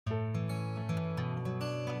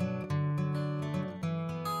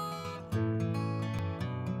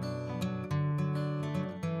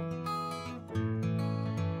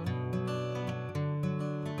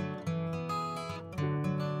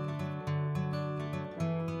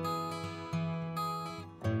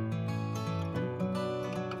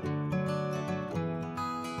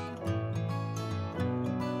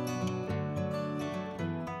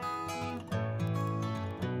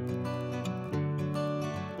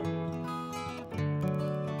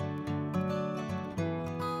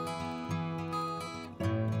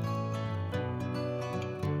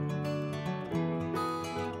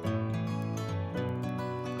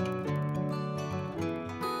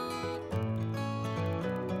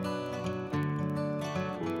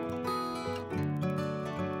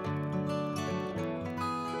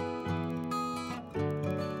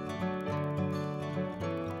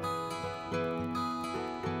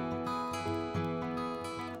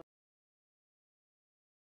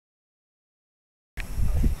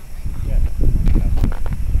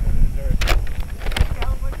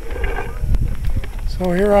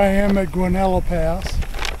So here I am at Guanella Pass,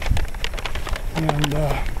 and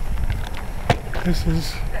this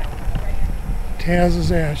is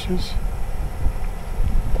Taz's ashes.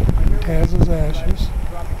 Taz's ashes.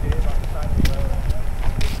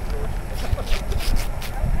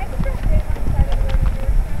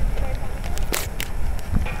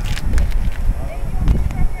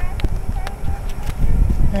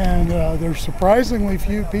 And there's surprisingly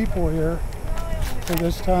few people here for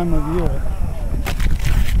this time of year.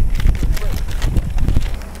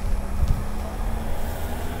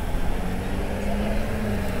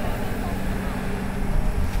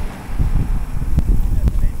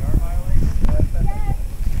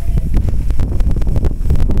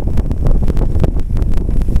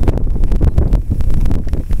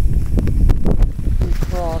 We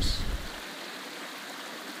cross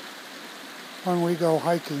when we go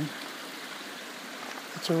hiking.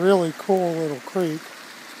 It's a really cool little creek.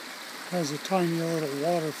 It has a tiny little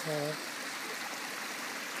waterfall.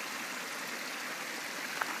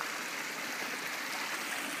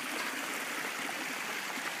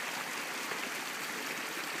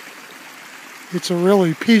 It's a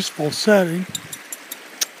really peaceful setting.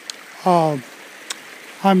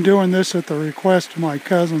 I'm doing this at the request of my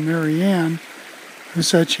cousin Mary Ann, who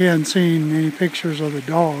said she hadn't seen any pictures of the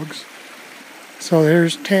dogs. So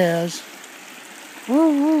there's Taz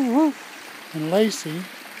and Lacey,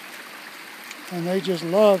 and they just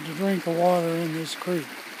love to drink the water in this creek.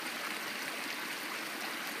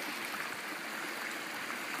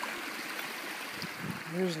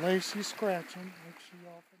 Here's Lacey scratching, like she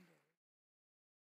often